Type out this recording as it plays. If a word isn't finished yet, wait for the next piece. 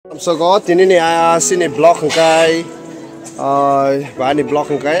So go tini ni sini block kai bani block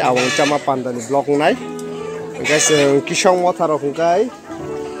kai awang chama panda ni block nai guys Kisong water kai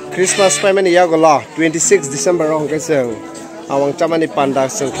Christmas payment ya gola 26 December rong guys awang chama ni panda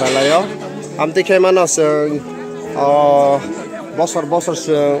seng khalayo amti kai mana seng bosor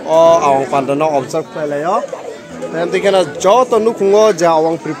seng awang panda no observe khalayo amti kana joto nukungo ja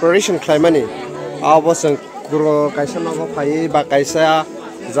awang preparation khlaimani abo seng kuro kaisa no phai ba kaisa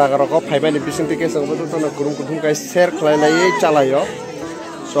jaga rok phaiba ni bising tike sang bodo to na kurum kuthum kai share khlailai chalayo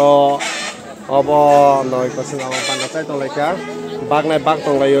so abo noi pasing awang panda chai tong laika bag nai bag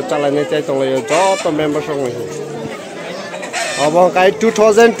tong layo chalai nai chai tong layo joto members rok ni abo kai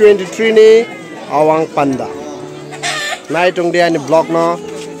 2023 ni awang panda nai tong dia ni blog no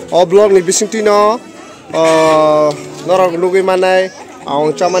o blog ni bising ti no norok lugui manai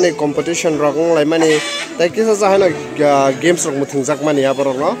awang chamani competition rok lai mani tai kisa sahana games rok muthung jak mani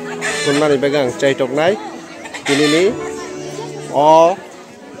aborok no kunmani begang chai tok nai kini ni o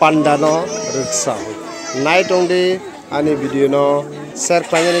panda no riksa nai tong di ani video no share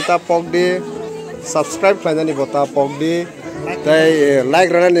khlainani ta pok di subscribe khlainani bota pok di tai like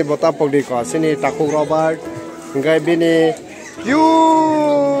ranani bota pok di ko sini takuk robert ngai bini you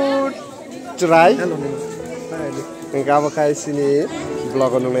try ngai ba kai sini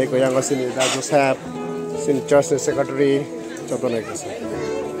blog no nai ko yang sini da joseph sin church secretary choto nai ko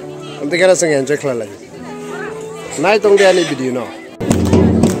amte kana sang enjoy khala nai tong dia ni video no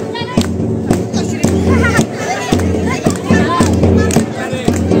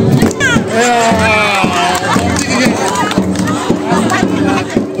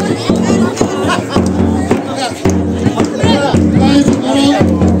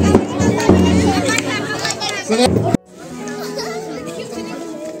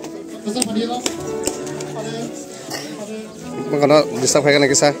Makanya bisa pakai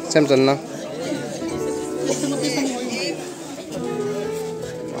lagi sah, semten na.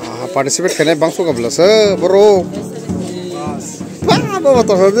 Participate kene bang suka belas, bro. Apa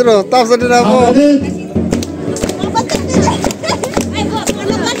betul betul, tahu sendiri apa?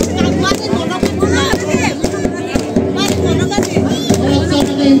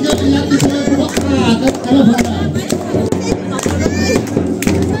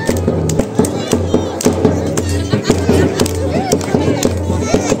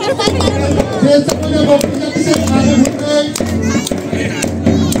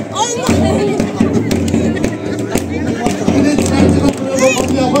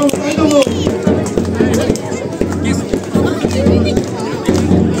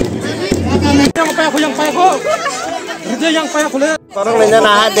 Orang lainnya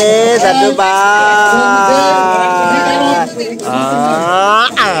nah deh, satu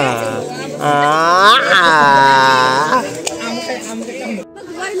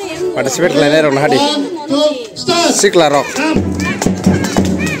Participate lainnya orang nah deh, sikla rock.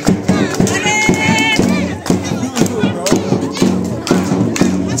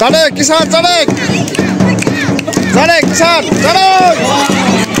 Cadek kisan, cadek kisan,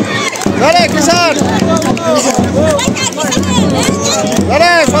 cadek kisan.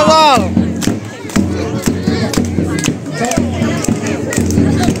 Cadek pasal.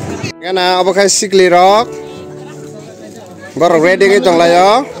 Kana apa kai sikli rock? Baru ready ke tong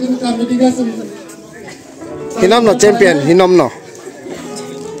layo. Hinom no champion, hinom no.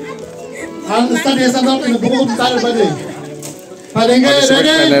 Ready?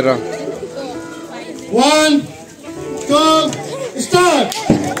 1, 2, start.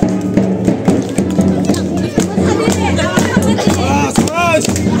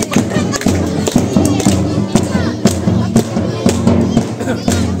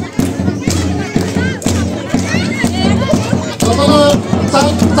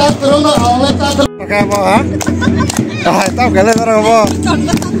 Pakai apa? Tahu kalian orang apa?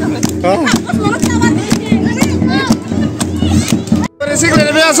 Berisik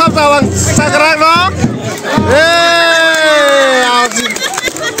dari biasa tawang sagerak dong.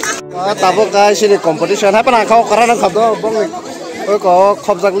 Tahu kai sini competition. Apa nak kau kerana kau tu bang? Kau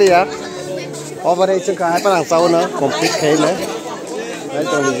kau zakli ya? Oh pada itu kai apa nak tahu na? Compete kai na?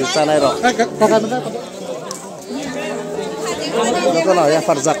 Nanti orang di sana itu. Betul lah ya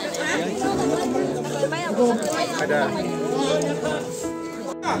Farzak. Ada.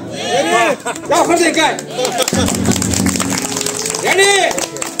 Ready? Jauh kerja kan? Ready?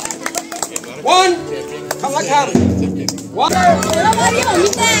 1, come. 1.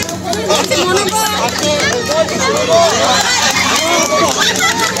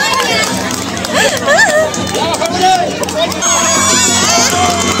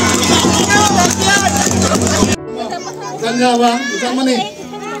 Kan ya bang, bisa mana?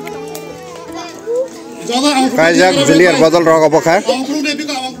 Kajak junior botol rok apa kah?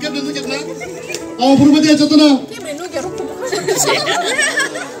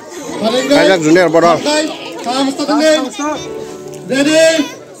 Kajak junior botol. Ready?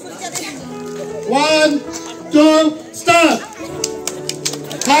 1, 2, start.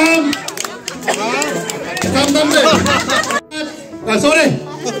 Come. Sorry.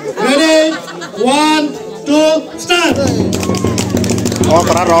 Ready? 1, 2, start. Oh,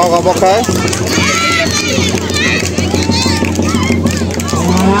 keras rok apa kah?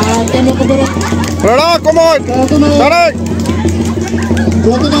 Rok, come on. Tarik.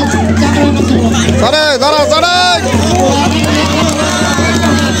 Tarik.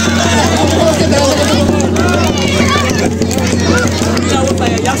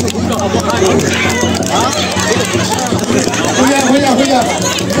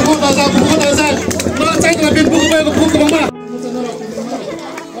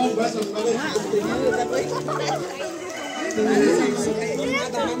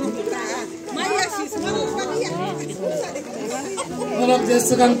 Orang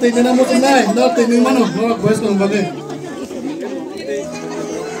sekarang tinggal mau tunai, nak tinggal mana? Orang bos orang bagai.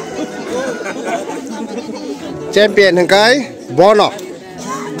 Champion hengkai, bono.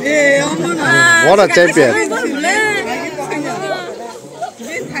 Bono champion.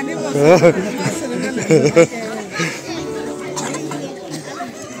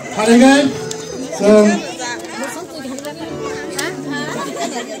 Hari kan?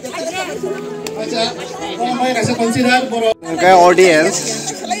 Hengkai audience.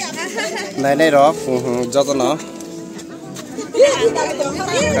 Nai rok, joto no.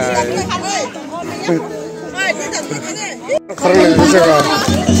 Keren bisa kah?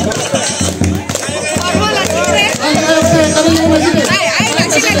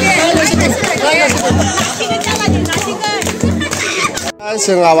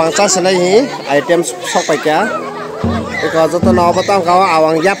 Awang cas ini item sok pakai. Kalau joto no batang kau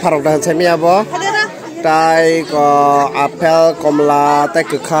awang ya parok dan semi apa? Tai ko apel komla tai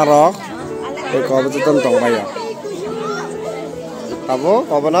kekarok. Kalau betul tentang bayar. Kamu,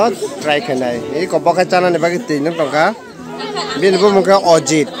 apa nak try kenai? Ini kau pakai channel ni bagi tinggal tangka. Bin bu muka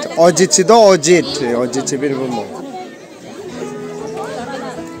ojit sih do ojit sih bin bu mu.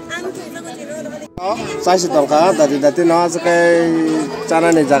 Saya sih tangka tadi no sekai channel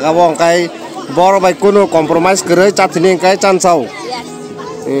ni jaga bong kai bor baik kuno kompromis kerja cat ini kai cansau.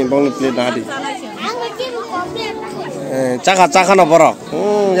 Ini bang play nadi. Cakap no borok.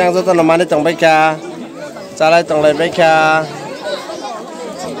 Yang itu namanya tang baik ya. Calai tang lain baik ya.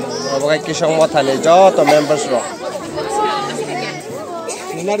 Bagai Kisong mau tanya jo to members rock.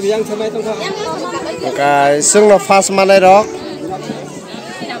 Benar biang sama itu kak. Okay, sung no fast mana rock.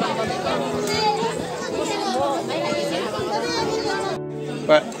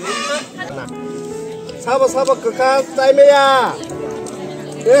 Pak. Sabar kekal cai meya.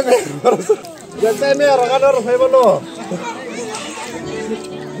 Jangan cai meya rokan orang saya mana.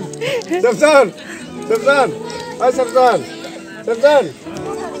 Sebsan. Ayo Sebsan.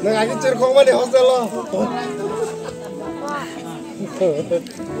 Nang lagi cerkong mana hostel lo?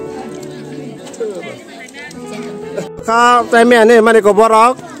 Kak, cemia ni mana kau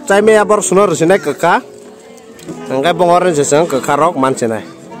borok? Cemia bor sunor sini kekak. Angkai pengoran seseng kekarok man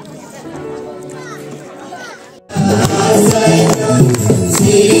sini.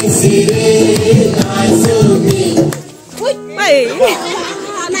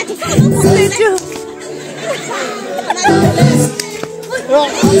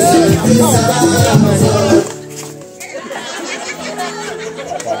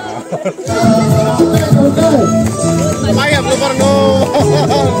 Bayar belum no.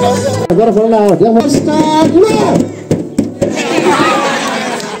 Agora vamos lá, dia vamos estar.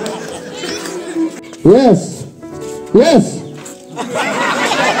 Yes.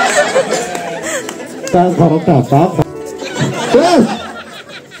 Tak korok tak. Yes.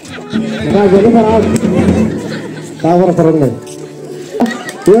 Nah, jadi farag. Tawar farag.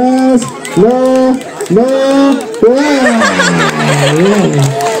 Yes. No.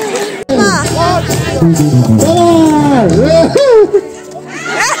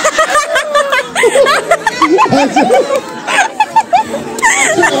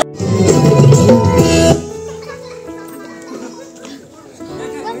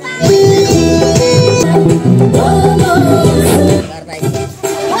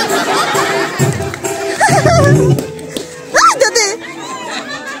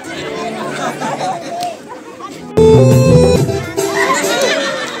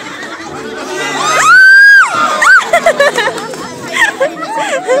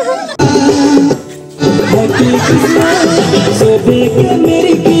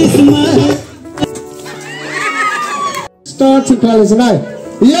 cikal senai.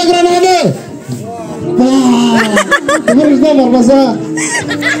 Iya granade. Wah, terus nomor masa.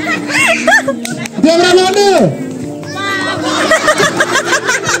 Dia granade.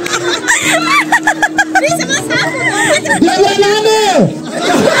 Dia granade.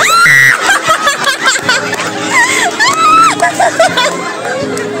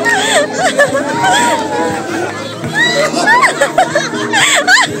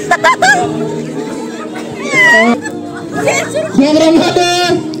 Dia granade.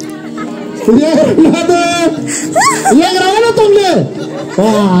 Yang mana tuh le?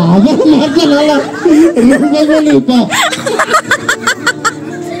 Wah, apa macam ala? Rumah gue lupa.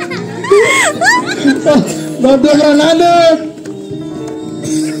 Dia granade.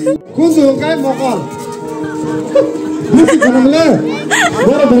 Kusung kayak mokol. Bukan le.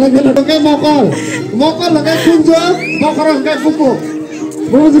 Baru bilang gitu kayak mokol. Mokol kayak kunjo, mokol kayak kuku.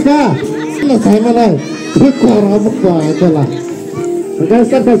 Musika. Lah saya mana? Kurang apa itu lah. Guys,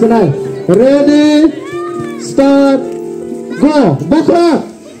 start personal. Ready, start, go, bakra.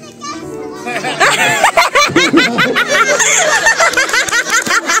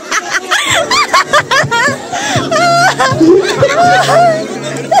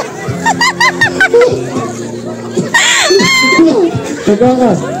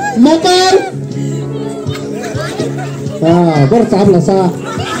 Pegangan, motor. Bertablah sah.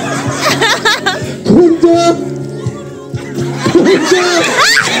 Kunjung.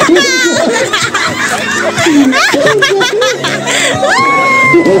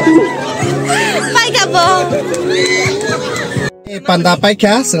 Panda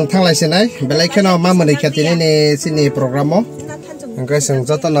paika sing thanglai sinai belai kheno ma mani khatini ni sini programo angkai sing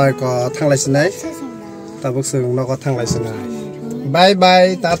jotonoi ko thanglai sinai tabuk sing no ko thanglai sinai bye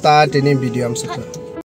bye tata tini video am